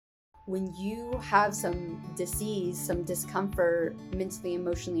when you have some disease, some discomfort, mentally,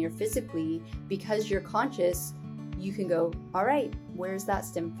 emotionally, or physically, because you're conscious, you can go, all right, where's that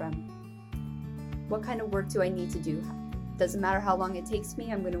stem from? What kind of work do I need to do? Doesn't matter how long it takes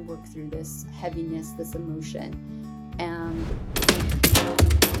me, I'm going to work through this heaviness, this emotion. And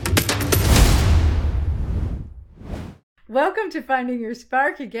welcome to Finding Your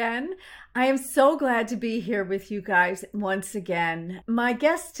Spark again. I am so glad to be here with you guys once again. My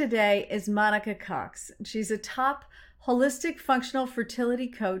guest today is Monica Cox. She's a top holistic functional fertility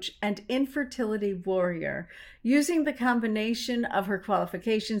coach and infertility warrior. Using the combination of her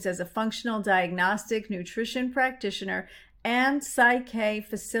qualifications as a functional diagnostic nutrition practitioner and Psych-K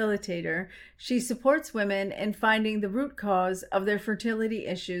facilitator, she supports women in finding the root cause of their fertility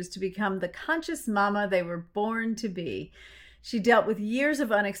issues to become the conscious mama they were born to be. She dealt with years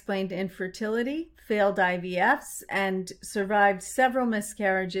of unexplained infertility, failed IVFs, and survived several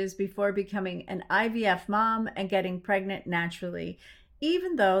miscarriages before becoming an IVF mom and getting pregnant naturally,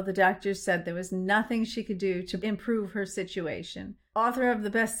 even though the doctors said there was nothing she could do to improve her situation. Author of the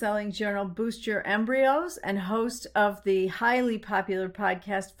best-selling journal Boost Your Embryos and host of the highly popular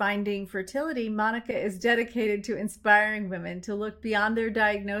podcast Finding Fertility, Monica is dedicated to inspiring women to look beyond their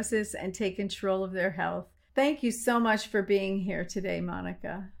diagnosis and take control of their health. Thank you so much for being here today,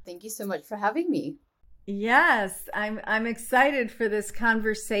 Monica. thank you so much for having me. Yes, I'm excited for this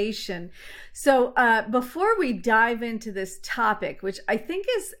conversation. So before we dive into this topic, which I think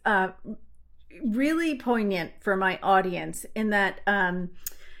is really poignant for my audience, in that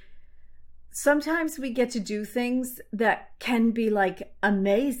sometimes we get to do things that can be like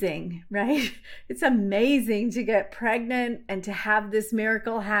amazing, right? It's amazing to get pregnant and to have this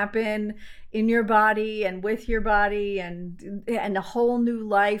miracle happen in your body and with your body and a whole new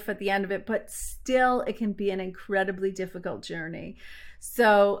life at the end of it. But still, it can be an incredibly difficult journey.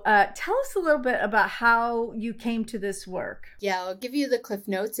 So tell us a little bit about how you came to this work. Yeah, I'll give you the cliff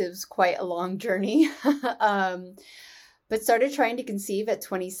notes. It was quite a long journey. But started trying to conceive at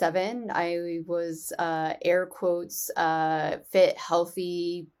 27. I was, air quotes, fit,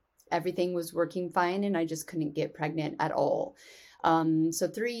 healthy. Everything was working fine, and I just couldn't get pregnant at all. So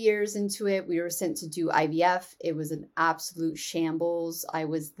 3 years into it, we were sent to do IVF. It was an absolute shambles. I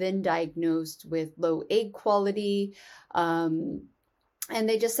was then diagnosed with low egg quality. And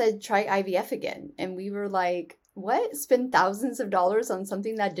they just said, try IVF again. And we were like, what? Spend thousands of dollars on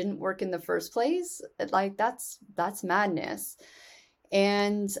something that didn't work in the first place? Like, that's madness.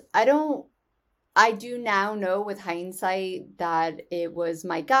 And I do now know with hindsight that it was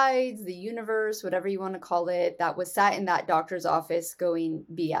my guides, the universe, whatever you want to call it, that was sat in that doctor's office going,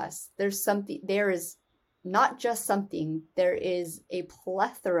 BS. There is not just something, there is a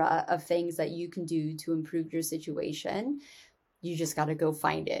plethora of things that you can do to improve your situation. You just got to go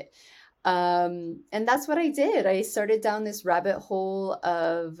find it. And that's what I did. I started down this rabbit hole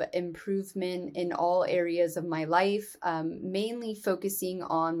of improvement in all areas of my life, mainly focusing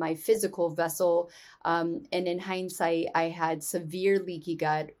on my physical vessel. And in hindsight, I had severe leaky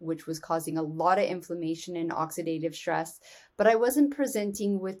gut, which was causing a lot of inflammation and oxidative stress. But I wasn't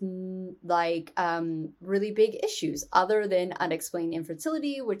presenting with really big issues other than unexplained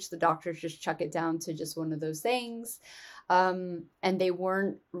infertility, which the doctors just chuck it down to just one of those things. And they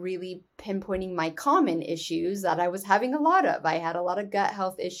weren't really pinpointing my common issues that I was having a lot of. I had a lot of gut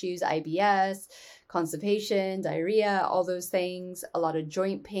health issues, IBS, constipation, diarrhea, all those things, a lot of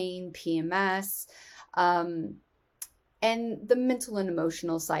joint pain, PMS, and the mental and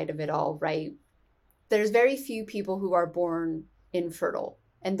emotional side of it all, right? There's very few people who are born infertile,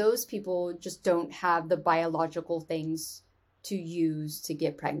 and those people just don't have the biological things to use to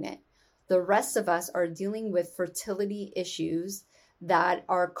get pregnant. The rest of us are dealing with fertility issues that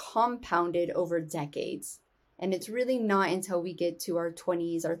are compounded over decades. And it's really not until we get to our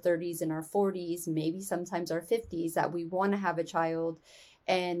 20s, our 30s, and our 40s, maybe sometimes our 50s, that we want to have a child.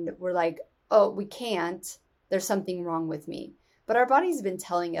 And we're like, oh, we can't. There's something wrong with me. But our body's been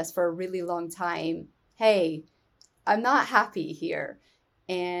telling us for a really long time, hey, I'm not happy here.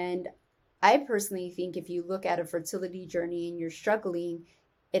 And I personally think if you look at a fertility journey and you're struggling,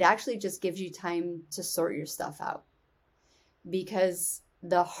 it actually just gives you time to sort your stuff out. Because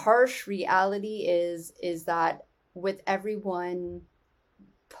the harsh reality is that with everyone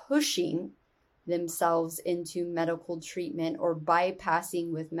pushing themselves into medical treatment or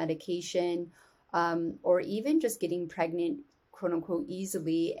bypassing with medication, or even just getting pregnant, quote unquote,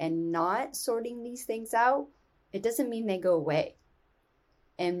 easily and not sorting these things out, it doesn't mean they go away.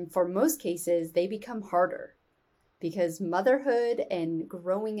 And for most cases, they become harder. Because motherhood and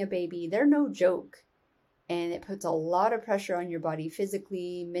growing a baby, they're no joke. and it puts a lot of pressure on your body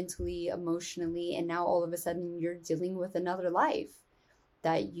physically, mentally, emotionally, and now all of a sudden you're dealing with another life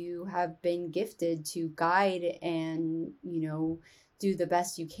that you have been gifted to guide and, do the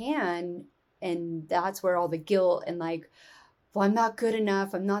best you can. And that's where all the guilt and like, well, I'm not good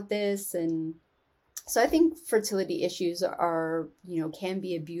enough, I'm not this. And so I think fertility issues are, can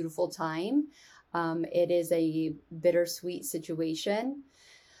be a beautiful time. It is a bittersweet situation.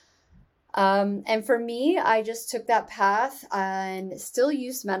 And for me, I just took that path and still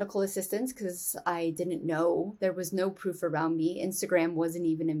used medical assistance because I didn't know. There was no proof around me. Instagram wasn't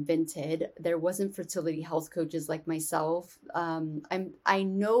even invented. There wasn't fertility health coaches like myself. I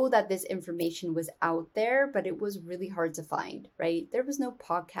know that this information was out there, but it was really hard to find, right? There was no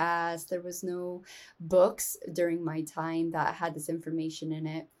podcast, there was no books during my time that had this information in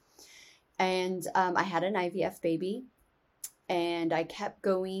it. And I had an IVF baby and I kept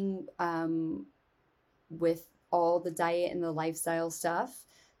going with all the diet and the lifestyle stuff.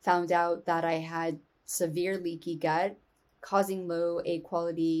 Found out that I had severe leaky gut, causing low egg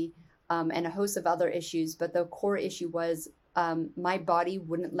quality, and a host of other issues. But the core issue was my body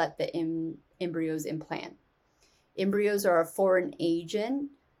wouldn't let the embryos implant. Embryos are a foreign agent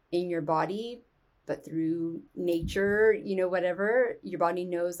in your body, but through nature, whatever, your body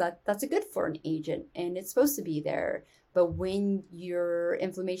knows that that's a good foreign agent and it's supposed to be there. But when your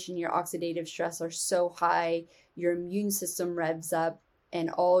inflammation, your oxidative stress are so high, your immune system revs up and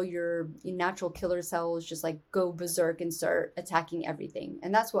all your natural killer cells just like go berserk and start attacking everything.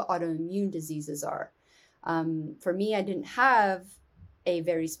 And that's what autoimmune diseases are. For me, I didn't have a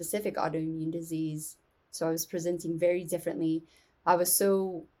very specific autoimmune disease, so I was presenting very differently. I was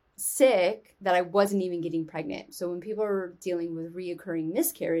so sick that I wasn't even getting pregnant. So when people are dealing with reoccurring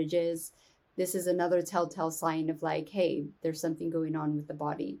miscarriages, this is another telltale sign of like, hey, there's something going on with the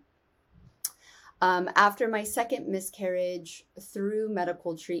body. After my second miscarriage, through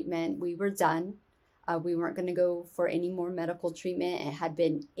medical treatment, we were done. We weren't going to go for any more medical treatment. It had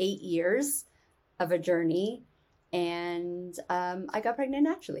been 8 years of a journey, and I got pregnant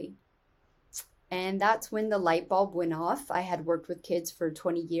naturally. And that's when the light bulb went off. I had worked with kids for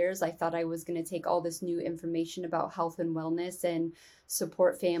 20 years. I thought I was going to take all this new information about health and wellness and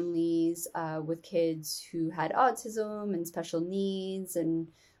support families with kids who had autism and special needs and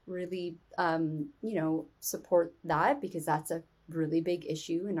really, support that because that's a really big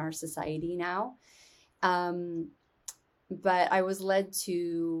issue in our society now. But I was led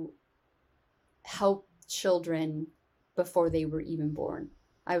to help children before they were even born.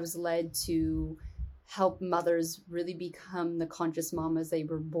 I was led to help mothers really become the conscious mamas they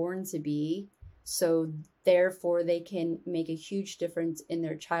were born to be. So therefore they can make a huge difference in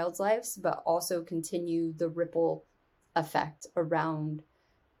their child's lives, but also continue the ripple effect around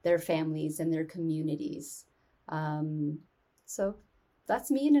their families and their communities. So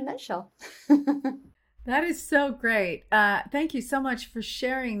that's me in a nutshell. That is so great. Thank you so much for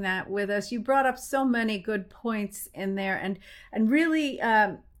sharing that with us. You brought up so many good points in there and really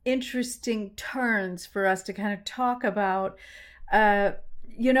interesting turns for us to kind of talk about. You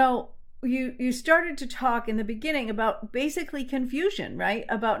started to talk in the beginning about basically confusion, right?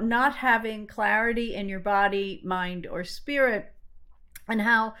 About not having clarity in your body, mind, or spirit, and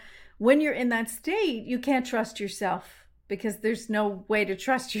how when you're in that state, you can't trust yourself because there's no way to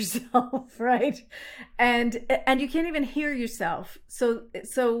trust yourself, right? And you can't even hear yourself. So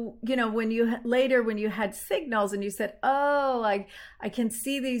when you had signals and you said, oh, I can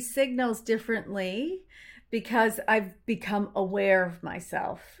see these signals differently because I've become aware of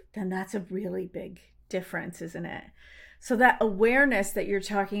myself, then that's a really big difference, isn't it? So that awareness that you're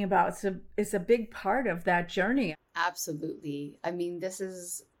talking about is a big part of that journey. Absolutely. I mean, this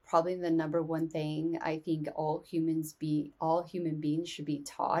is probably the number one thing I think all human beings should be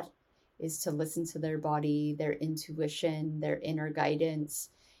taught is to listen to their body, their intuition, their inner guidance.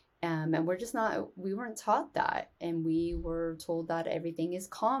 And we weren't taught that. And we were told that everything is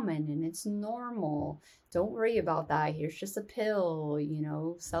common and it's normal. Don't worry about that. Here's just a pill,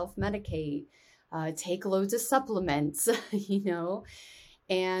 self-medicate, take loads of supplements,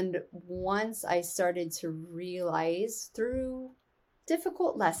 And once I started to realize through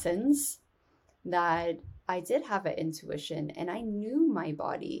difficult lessons that I did have an intuition and I knew my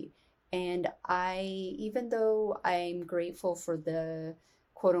body. And even though I'm grateful for the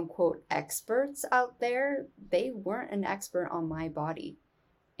quote unquote experts out there, they weren't an expert on my body.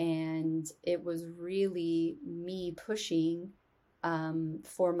 And it was really me pushing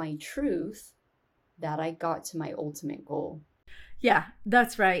for my truth that I got to my ultimate goal. Yeah,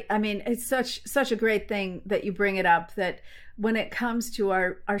 that's right. I mean, it's such a great thing that you bring it up, that when it comes to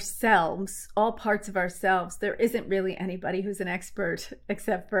ourselves, all parts of ourselves, there isn't really anybody who's an expert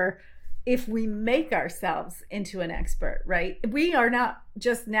except for if we make ourselves into an expert, right? We are not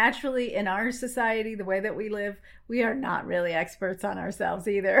just naturally in our society, the way that we live, we are not really experts on ourselves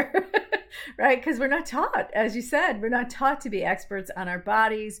either. Right? Because we're not taught, as you said, we're not taught to be experts on our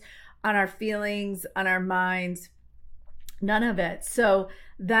bodies, on our feelings, on our minds. None of it. So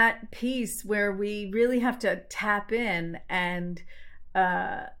that piece where we really have to tap in and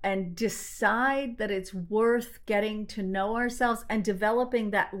decide that it's worth getting to know ourselves and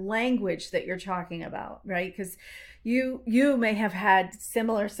developing that language that you're talking about, right? Because you may have had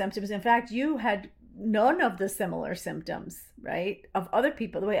similar symptoms. In fact, you had none of the similar symptoms, right, of other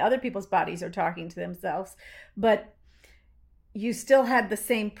people, the way other people's bodies are talking to themselves, but you still had the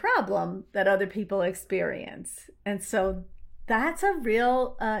same problem that other people experience. And so that's a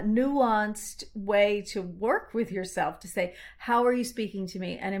real nuanced way to work with yourself, to say, how are you speaking to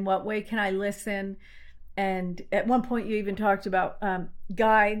me? And in what way can I listen? And at one point you even talked about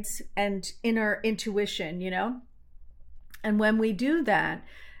guides and inner intuition, you know? And when we do that,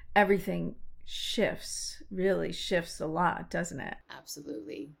 everything really shifts a lot, doesn't it?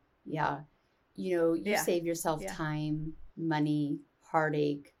 Absolutely. Yeah. You Yeah. save yourself Yeah. time, money,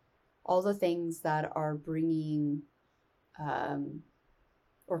 heartache, all the things that are bringing um,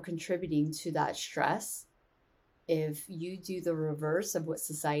 or contributing to that stress. If you do the reverse of what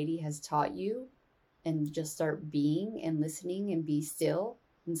society has taught you and just start being and listening and be still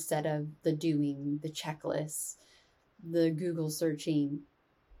instead of the doing, the checklists, the Google searching,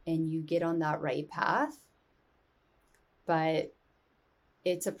 and you get on that right path. But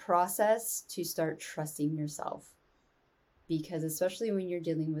it's a process to start trusting yourself, because especially when you're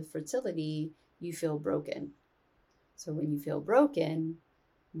dealing with fertility, you feel broken. So when you feel broken,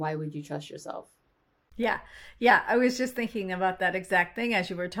 why would you trust yourself? Yeah. Yeah. I was just thinking about that exact thing as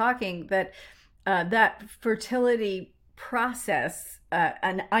you were talking, that that fertility process,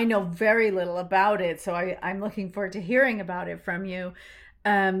 and I know very little about it, so I'm looking forward to hearing about it from you.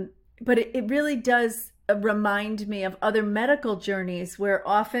 Um, but it really does remind me of other medical journeys where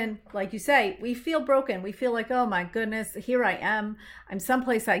often, like you say, we feel broken. We feel like, oh my goodness, here I am. I'm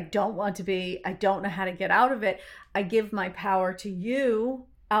someplace I don't want to be. I don't know how to get out of it. I give my power to you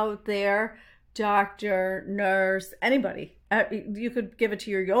out there, doctor, nurse, anybody. You could give it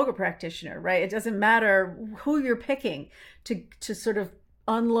to your yoga practitioner, right? It doesn't matter who you're picking to sort of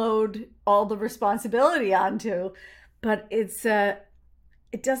unload all the responsibility onto, but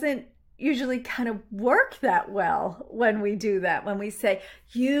it doesn't usually kind of work that well when we do that, when we say,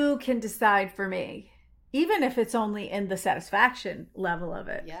 you can decide for me, even if it's only in the satisfaction level of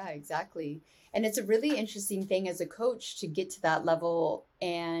it. Yeah, exactly. And it's a really interesting thing as a coach to get to that level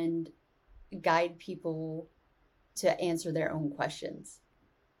and guide people to answer their own questions.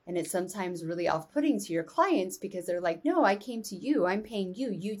 And it's sometimes really off-putting to your clients because they're like, no, I came to you. I'm paying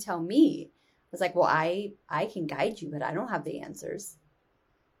you. You tell me. It's like, well, I can guide you, but I don't have the answers.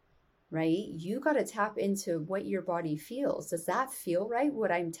 Right? You got to tap into what your body feels. Does that feel right, what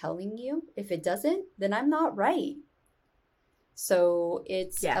I'm telling you? If it doesn't, then I'm not right. So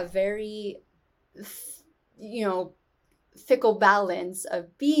it's Yeah. a very, you know, fickle balance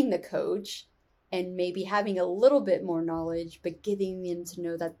of being the coach and maybe having a little bit more knowledge, but getting them to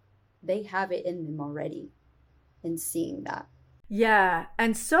know that they have it in them already and seeing that. Yeah.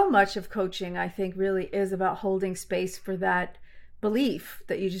 And so much of coaching, I think, really is about holding space for that belief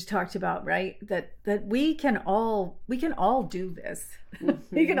that you just talked about, right? That we can all do this.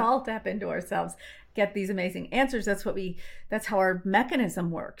 We can Mm-hmm. all tap into ourselves, get these amazing answers. That's how our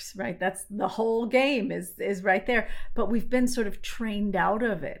mechanism works, right? That's the whole game is right there. But we've been sort of trained out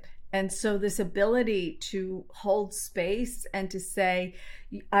of it. And so this ability to hold space and to say,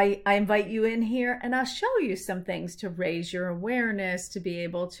 I invite you in here and I'll show you some things to raise your awareness, to be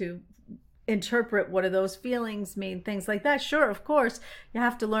able to interpret what do those feelings mean, things like that. Sure, of course, you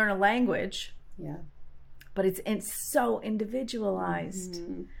have to learn a language, Yeah. but it's so individualized.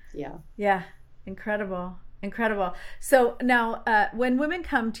 Mm-hmm. Yeah. Yeah, incredible. Incredible. So now, when women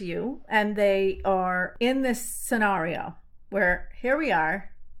come to you and they are in this scenario where here we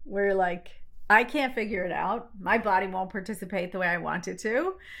are, we're like, I can't figure it out. My body won't participate the way I want it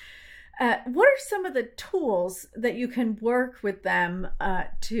to. What are some of the tools that you can work with them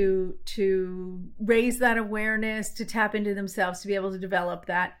to raise that awareness, to tap into themselves, to be able to develop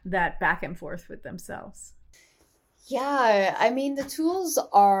that back and forth with themselves? Yeah. I mean, the tools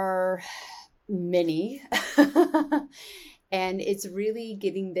are many. And it's really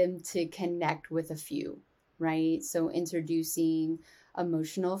getting them to connect with a few. right? So introducing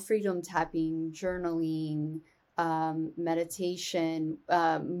emotional freedom tapping, journaling, meditation,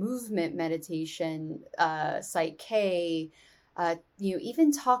 movement meditation, Psych-K,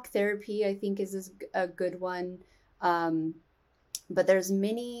 even talk therapy, I think is a good one. But there's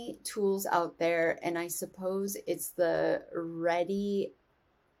many tools out there, and I suppose it's the readiness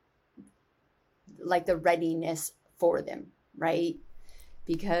for them, right?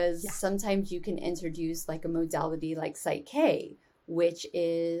 Because Yeah. sometimes you can introduce like a modality like Psych-K, which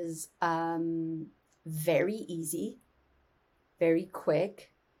is very easy, very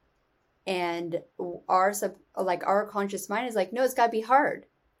quick, and our conscious mind is like, no, it's got to be hard.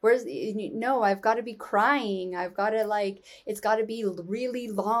 No, I've got to be crying, I've got to it's got to be really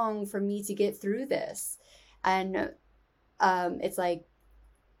long for me to get through this. And it's like,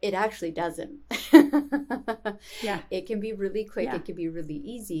 it actually doesn't. Yeah. It can be really quick, Yeah. it can be really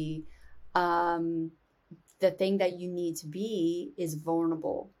easy. The thing that you need to be is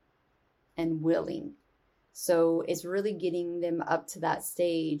vulnerable and willing. So it's really getting them up to that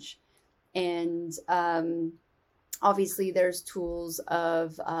stage. And obviously there's tools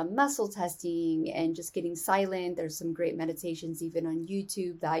of muscle testing and just getting silent. There's some great meditations even on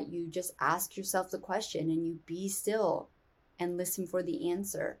YouTube that you just ask yourself the question and you be still and listen for the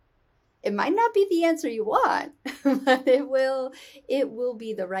answer. It might not be the answer you want, but it will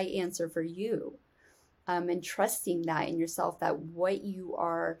be the right answer for you. And trusting that in yourself, that what you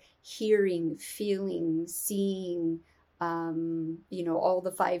are hearing, feeling, seeing, all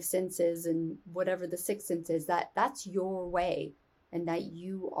the five senses and whatever the sixth sense is, that's your way, and that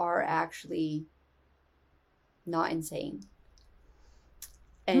you are actually not insane.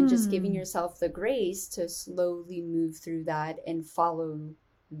 And just giving yourself the grace to slowly move through that and follow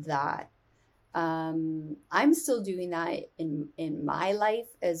that. I'm still doing that in my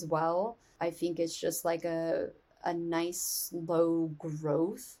life as well. I think it's just like a nice slow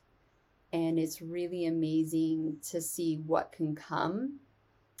growth, and it's really amazing to see what can come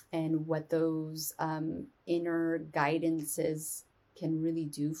and what those inner guidances can really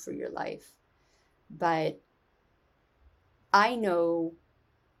do for your life. But I know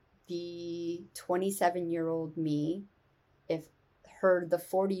the 27-year-old me, if heard the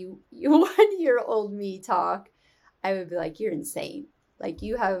 41-year-old me talk, I would be like, you're insane. Like,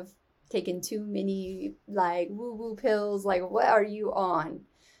 you have taken too many like woo-woo pills. Like, what are you on?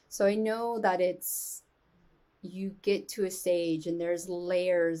 So I know that you get to a stage and there's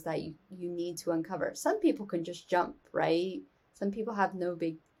layers that you need to uncover. Some people can just jump, right? Some people have not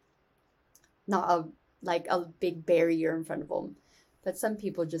a big barrier in front of them. But some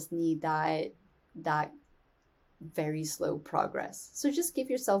people just need that very slow progress. So just give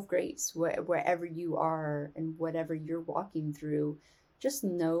yourself grace wherever you are and whatever you're walking through. Just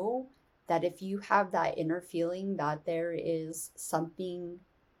know that if you have that inner feeling that there is something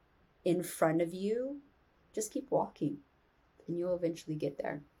in front of you, just keep walking and you'll eventually get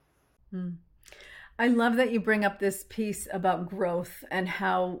there. I love that you bring up this piece about growth and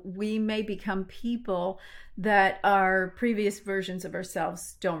how we may become people that our previous versions of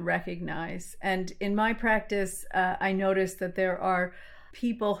ourselves don't recognize. And in my practice, I notice that there are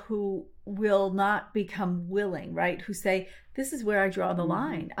people who will not become willing, right? Who say, this is where I draw the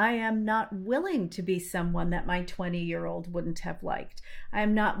line. I am not willing to be someone that my 20-year-old wouldn't have liked. I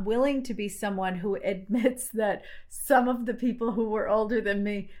am not willing to be someone who admits that some of the people who were older than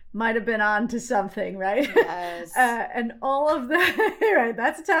me might have been on to something, right? Yes. And all of that, right?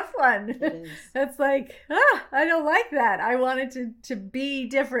 That's a tough one. It is. That's like, I don't like that. I wanted to be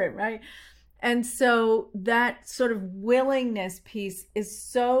different, right? And so that sort of willingness piece is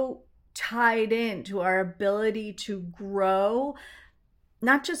so tied into our ability to grow,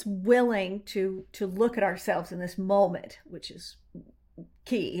 not just willing to look at ourselves in this moment, which is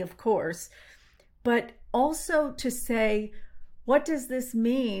key, of course, but also to say, what does this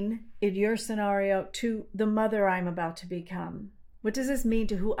mean in your scenario to the mother I'm about to become? What does this mean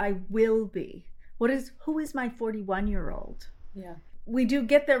to who I will be? Who is my 41-year-old? Yeah. We do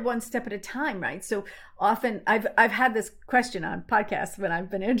get there one step at a time, right? So often I've had this question on podcasts when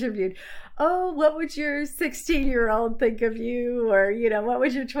I've been interviewed. Oh, what would your 16-year-old think of you? Or, what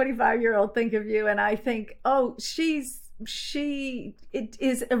would your 25-year-old think of you? And I think, oh, it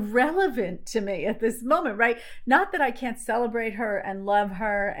is irrelevant to me at this moment, right? Not that I can't celebrate her and love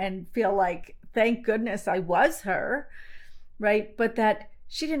her and feel like, thank goodness I was her, right? But that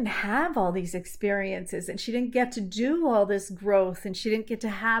she didn't have all these experiences and she didn't get to do all this growth and she didn't get to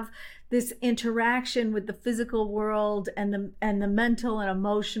have this interaction with the physical world and the mental and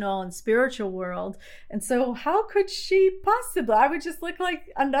emotional and spiritual world. And so how could she possibly, I would just look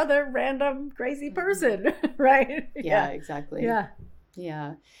like another random crazy person, right? Yeah, exactly. Yeah.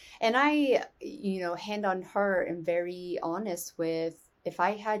 Yeah. And I, hand on heart, am very honest with, if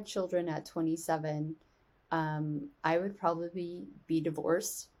I had children at 27, I would probably be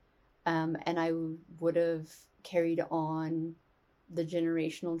divorced. And I would have carried on the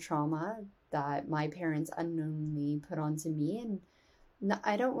generational trauma that my parents unknowingly put onto me. And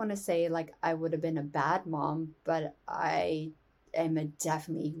I don't want to say like I would have been a bad mom, but I am a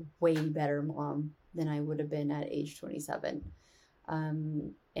definitely way better mom than I would have been at age 27.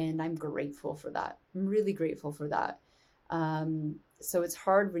 And I'm grateful for that. I'm really grateful for that. So it's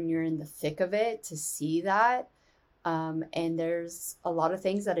hard when you're in the thick of it to see that. And there's a lot of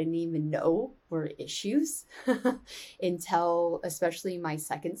things that I didn't even know were issues until especially my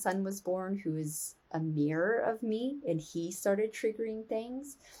second son was born, who is a mirror of me, and he started triggering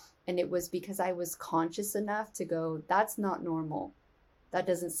things. And it was because I was conscious enough to go, that's not normal. That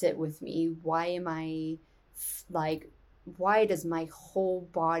doesn't sit with me. Why am I like, why does my whole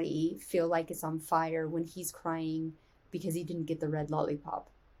body feel like it's on fire when he's crying because he didn't get the red lollipop?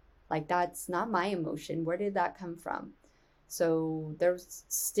 Like, that's not my emotion. Where did that come from? So there's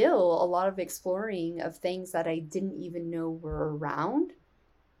still a lot of exploring of things that I didn't even know were around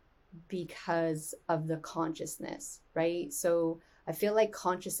because of the consciousness, right? So I feel like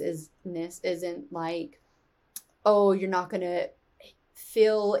consciousness isn't like, oh, you're not going to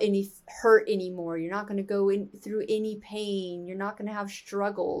feel any hurt anymore. You're not going to go in through any pain. You're not going to have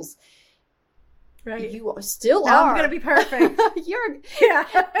struggles. Right. You still now are. I'm going to be perfect. Yeah.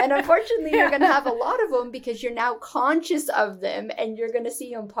 And unfortunately, you're going to have a lot of them because you're now conscious of them and you're going to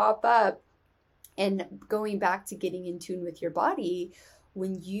see them pop up. And going back to getting in tune with your body,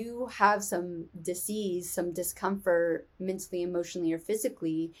 when you have some disease, some discomfort, mentally, emotionally, or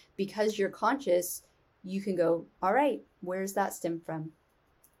physically, because you're conscious, you can go, all right, where's that stem from?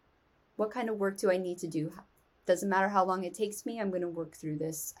 What kind of work do I need to do? Doesn't matter how long it takes me, I'm going to work through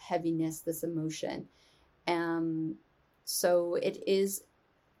this heaviness, this emotion. So it is,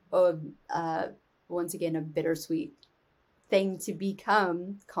 once again, a bittersweet thing to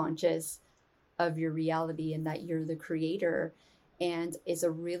become conscious of your reality and that you're the creator. And it's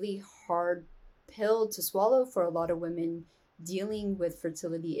a really hard pill to swallow for a lot of women dealing with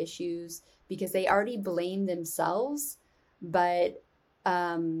fertility issues because they already blame themselves, but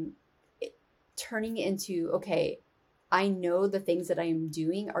turning into, okay, I know the things that I am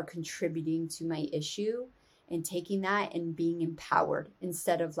doing are contributing to my issue, and taking that and being empowered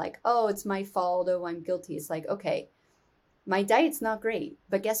instead of like, oh, it's my fault, oh, I'm guilty. It's like, okay, my diet's not great,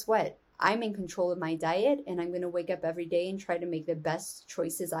 but guess what? I'm in control of my diet, and I'm going to wake up every day and try to make the best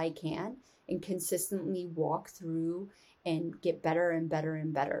choices I can and consistently walk through and get better and better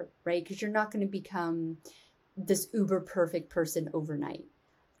and better, right? Because you're not going to become this uber perfect person overnight.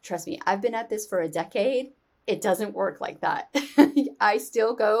 Trust me, I've been at this for a decade. It doesn't work like that. I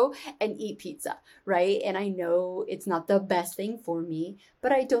still go and eat pizza, right? And I know it's not the best thing for me,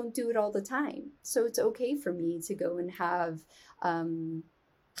 but I don't do it all the time. So it's okay for me to go and have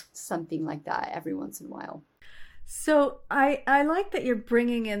something like that every once in a while. So I like that you're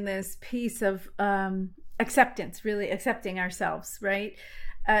bringing in this piece of acceptance, really accepting ourselves, right?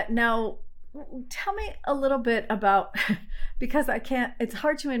 Now, tell me a little bit about, because it's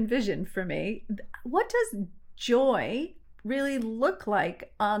hard to envision for me, what does joy really look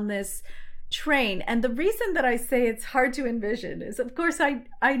like on this train? And the reason that I say it's hard to envision is, of course,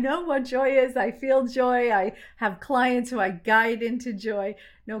 I know what joy is. I feel joy. I have clients who I guide into joy,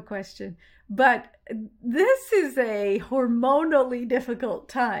 no question. But this is a hormonally difficult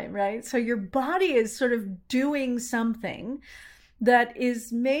time, right? So your body is sort of doing something that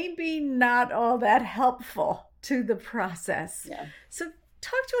is maybe not all that helpful to the process. Yeah. So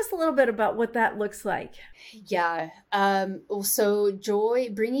talk to us a little bit about what that looks like. Yeah. So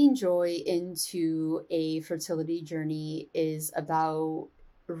bringing joy into a fertility journey is about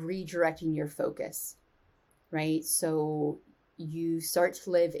redirecting your focus, right? So you start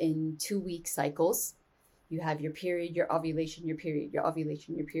to live in 2-week cycles. You have your period, your ovulation, your period, your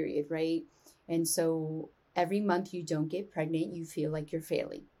ovulation, your period, right? And so every month you don't get pregnant, you feel like you're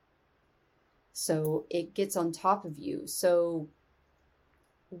failing. So it gets on top of you. So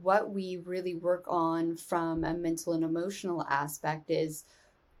what we really work on from a mental and emotional aspect is,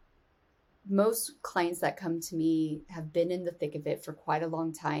 most clients that come to me have been in the thick of it for quite a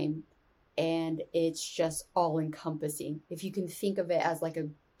long time, and it's just all encompassing. If you can think of it as like a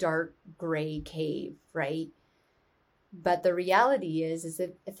dark gray cave, right? But the reality is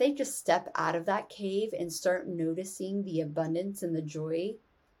if they just step out of that cave and start noticing the abundance and the joy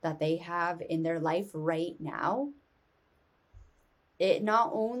that they have in their life right now, it not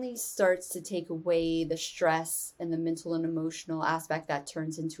only starts to take away the stress and the mental and emotional aspect that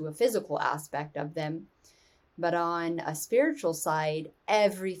turns into a physical aspect of them, but on a spiritual side,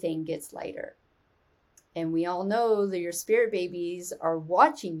 everything gets lighter. And we all know that your spirit babies are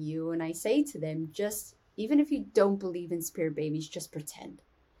watching you. And I say to them, just even if you don't believe in spirit babies, just pretend.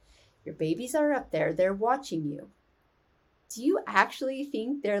 Your babies are up there, they're watching you. Do you actually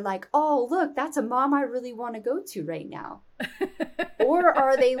think they're like, oh, look, that's a mom I really want to go to right now? Or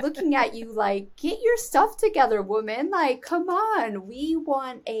are they looking at you like, get your stuff together, woman? Like, come on. We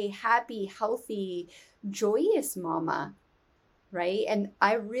want a happy, healthy, joyous mama, right? And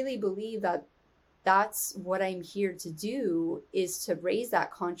I really believe that that's what I'm here to do, is to raise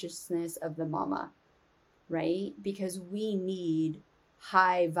that consciousness of the mama, right? Because we need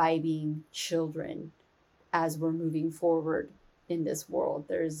high vibing children as we're moving forward in this world.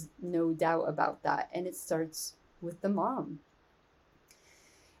 There's no doubt about that. And it starts with the mom.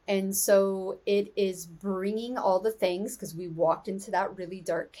 And so it is bringing all the things, because we walked into that really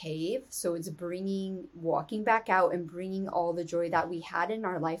dark cave. So it's walking back out and bringing all the joy that we had in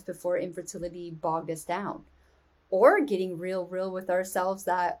our life before infertility bogged us down. Or getting real with ourselves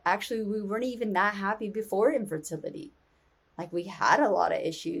that actually we weren't even that happy before infertility. Like, we had a lot of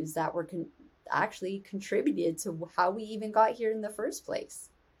issues that were actually contributed to how we even got here in the first place.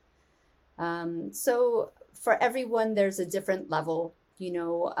 So for everyone, there's a different level.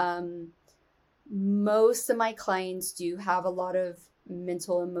 Most of my clients do have a lot of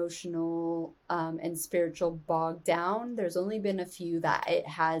mental, emotional, and spiritual bogged down. There's only been a few that it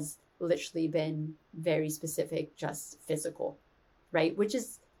has literally been very specific, just physical, right? Which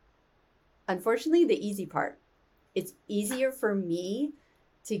is unfortunately the easy part. It's easier for me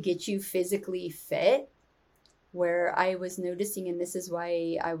to get you physically fit, where I was noticing, and this is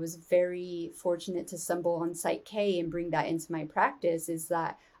why I was very fortunate to stumble on Psych K and bring that into my practice, is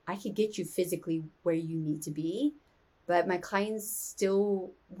that I could get you physically where you need to be, but my clients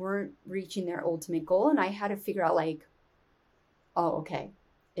still weren't reaching their ultimate goal. And I had to figure out like, oh, okay,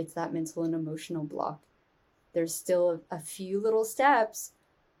 it's that mental and emotional block. There's still a few little steps,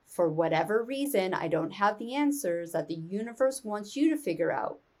 for whatever reason, I don't have the answers, that the universe wants you to figure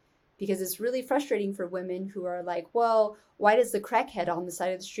out. Because it's really frustrating for women who are like, well, why does the crackhead on the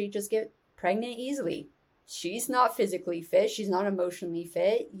side of the street just get pregnant easily? She's not physically fit. She's not emotionally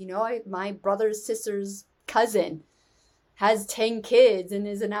fit. My brother's sister's cousin has 10 kids and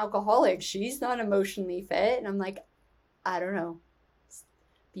is an alcoholic. She's not emotionally fit. And I'm like, I don't know.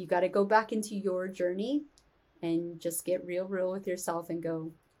 You got to go back into your journey and just get real with yourself and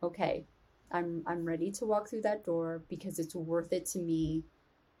go, okay, I'm ready to walk through that door because it's worth it to me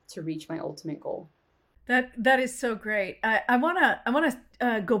to reach my ultimate goal. That is so great. I wanna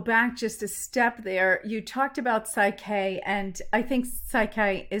go back just a step there. You talked about Psych K, and I think Psych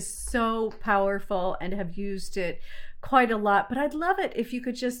K is so powerful and have used it quite a lot. But I'd love it if you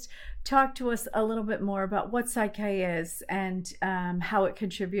could just talk to us a little bit more about what Psych K is and how it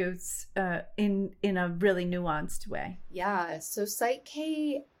contributes in a really nuanced way. Yeah. So Psych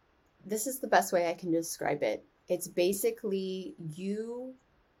K, this is the best way I can describe it. It's basically you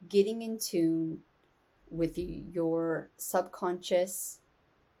getting in tune with your subconscious,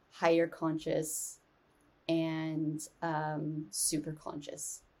 higher conscious, and super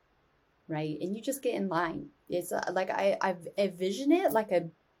conscious, right? And you just get in line. It's like I envision it like a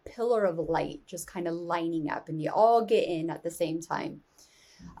pillar of light just kind of lining up, and you all get in at the same time.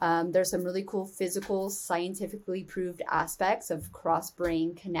 There's some really cool physical, scientifically proved aspects of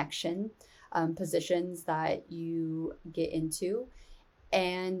cross-brain connection positions that you get into.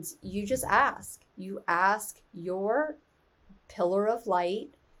 And you just ask your pillar of light,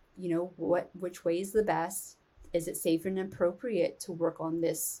 which way is the best? Is it safe and appropriate to work on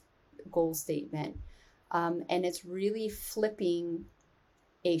this goal statement? And it's really flipping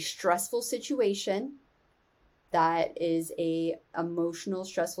a stressful situation that is a emotional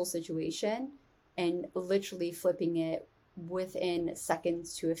stressful situation and literally flipping it within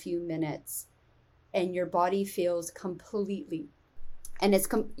seconds to a few minutes. And your body feels completely. And it's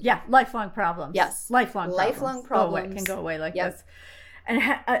lifelong problems. Yes, lifelong problems. Can go away like this. And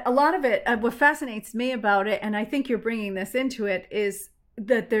a lot of it, what fascinates me about it, and I think you're bringing this into it, is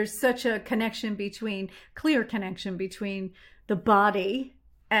that there's such a clear connection between the body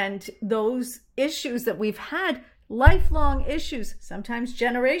and those issues that we've had, lifelong issues, sometimes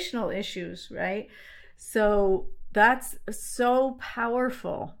generational issues, right? So that's so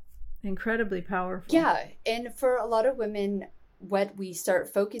powerful. Incredibly powerful. Yeah. And for a lot of women, what we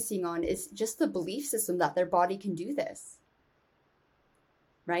start focusing on is just the belief system that their body can do this.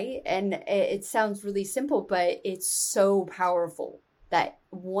 Right. And it sounds really simple, but it's so powerful that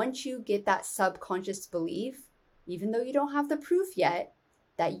once you get that subconscious belief, even though you don't have the proof yet,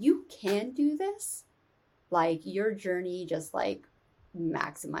 that you can do this, like your journey just like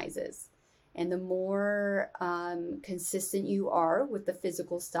maximizes. And the more consistent you are with the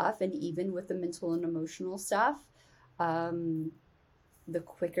physical stuff and even with the mental and emotional stuff, um, the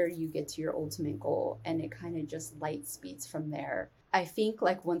quicker you get to your ultimate goal. And it kind of just light speeds from there. I think,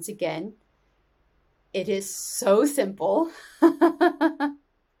 like, once again, it is so simple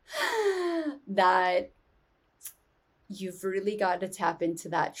that you've really got to tap into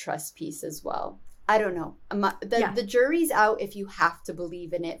that trust piece as well. I don't know. The jury's out if you have to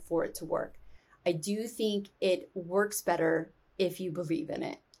believe in it for it to work. I do think it works better if you believe in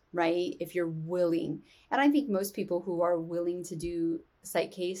it, right? If you're willing. And I think most people who are willing to do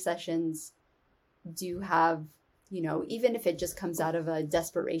Psych K sessions do have, you know, even if it just comes out of a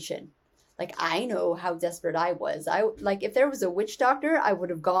desperation. Like, I know how desperate I was. Like, if there was a witch doctor, I would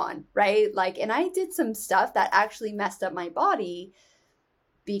have gone, right? Like, and I did some stuff that actually messed up my body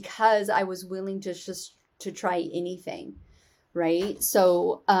because I was willing to just to try anything, right?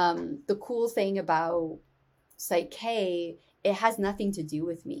 So the cool thing about Psych K, it has nothing to do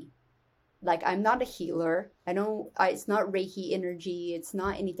with me. Like, I'm not a healer. It's not Reiki energy. It's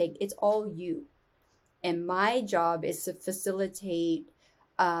not anything. It's all you. And my job is to facilitate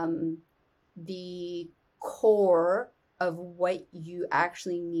the core of what you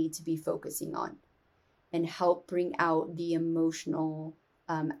actually need to be focusing on and help bring out the emotional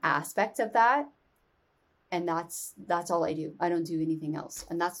aspect of that. And that's all I do. I don't do anything else.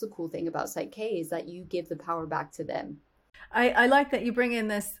 And that's the cool thing about Psych K, is that you give the power back to them. I like that you bring in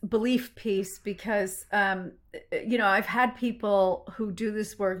this belief piece because, you know, I've had people who do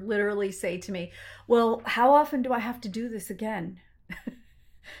this work literally say to me, well, how often do I have to do this again?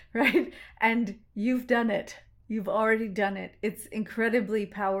 Right? And you've done it. You've already done it. It's incredibly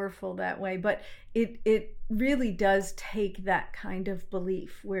powerful that way. But it really does take that kind of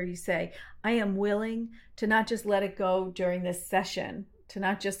belief where you say, I am willing to not just let it go during this session, to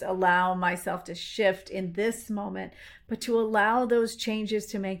not just allow myself to shift in this moment, but to allow those changes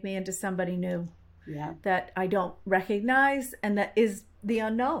to make me into somebody new. Yeah. That I don't recognize, and that is the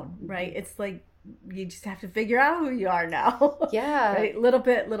unknown, right? It's like you just have to figure out who you are now. Yeah. Right? Little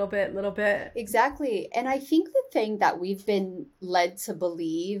bit, little bit, little bit. Exactly. And I think the thing that we've been led to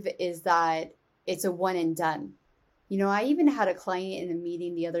believe is that it's a one and done. You know, I even had a client in a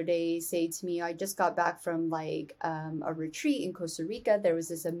meeting the other day say to me, I just got back from like a retreat in Costa Rica. There was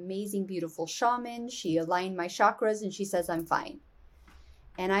this amazing, beautiful shaman. She aligned my chakras and she says, I'm fine.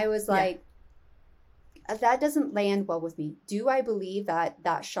 And I was like, that doesn't land well with me. Do I believe that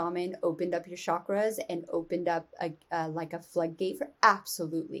that shaman opened up your chakras and opened up like a floodgate for?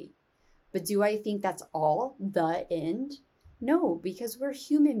 Absolutely. But do I think that's all the end? No, because we're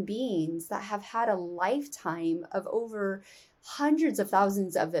human beings that have had a lifetime of over hundreds of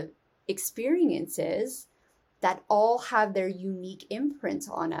thousands of experiences that all have their unique imprint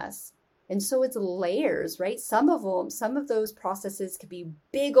on us. And so it's layers, right? Some of those processes could be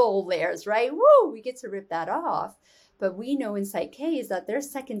big old layers, right? Woo, we get to rip that off. But we know in Psych K is that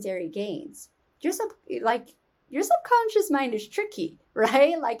there's secondary gains. Your subconscious mind is tricky,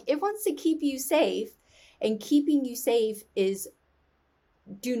 right? Like, it wants to keep you safe, and keeping you safe is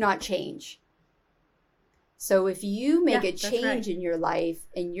do not change. So if you make a change in your life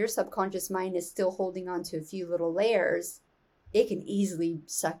and your subconscious mind is still holding on to a few little layers, it can easily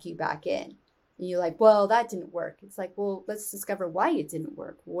suck you back in. And you're like, well, that didn't work. It's like, well, let's discover why it didn't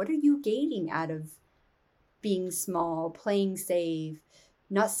work. What are you gaining out of being small, playing safe,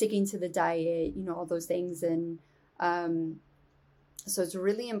 not sticking to the diet, you know, all those things. And so it's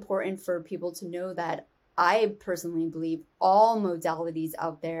really important for people to know that I personally believe all modalities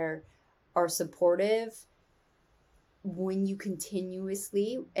out there are supportive when you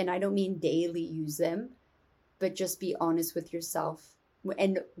continuously, and I don't mean daily, use them, but just be honest with yourself.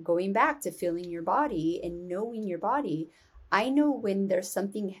 And going back to feeling your body and knowing your body, I know when there's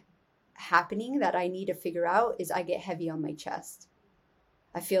something happening that I need to figure out is I get heavy on my chest.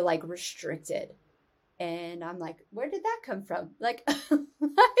 I feel like restricted. And I'm like, where did that come from? Like, I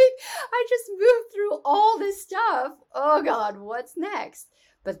just moved through all this stuff. Oh God, what's next?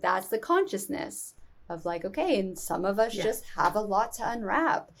 But that's the consciousness of like, okay, and some of us just have a lot to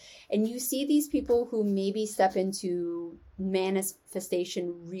unwrap. And you see these people who maybe step into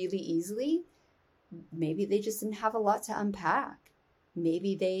manifestation really easily. Maybe they just didn't have a lot to unpack.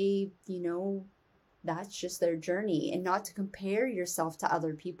 maybe they, that's just their journey, and not to compare yourself to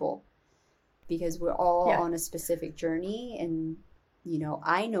other people, because we're all Yeah. on a specific journey. And,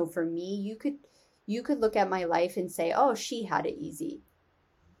 I know for me, you could look at my life and say, oh, she had it easy.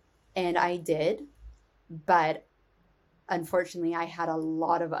 And I did, but unfortunately, I had a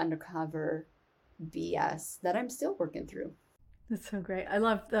lot of undercover BS that I'm still working through. That's so great. I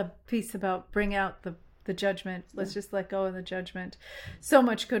love the piece about bring out the judgment. Yeah. Let's just let go of the judgment. So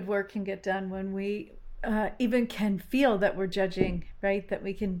much good work can get done when we even can feel that we're judging, right? That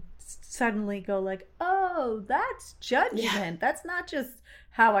we can suddenly go like, oh, that's judgment. Yeah. That's not just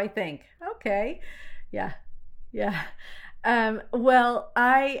how I think. Okay. Yeah. Yeah. Well,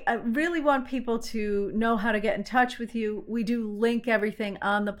 I really want people to know how to get in touch with you. We do link everything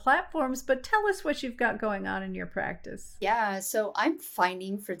on the platforms, but tell us what you've got going on in your practice. Yeah, so I'm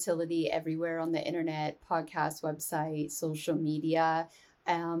finding fertility everywhere on the internet, podcast, website, social media.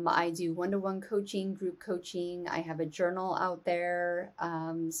 I do one-to-one coaching, group coaching. I have a journal out there.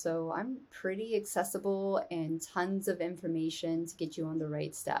 So I'm pretty accessible and tons of information to get you on the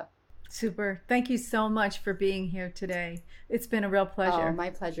right step. Super. Thank you so much for being here today. It's been a real Oh, pleasure. my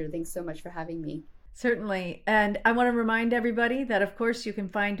pleasure. Thanks so much for having me. Certainly. And I want to remind everybody that, of course, you can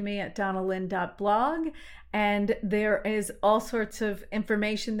find me at donnalyn.blog. And there is all sorts of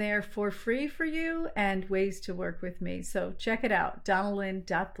information there for free for you and ways to work with me. So check it out,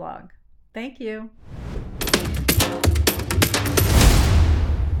 donnalyn.blog. Thank you.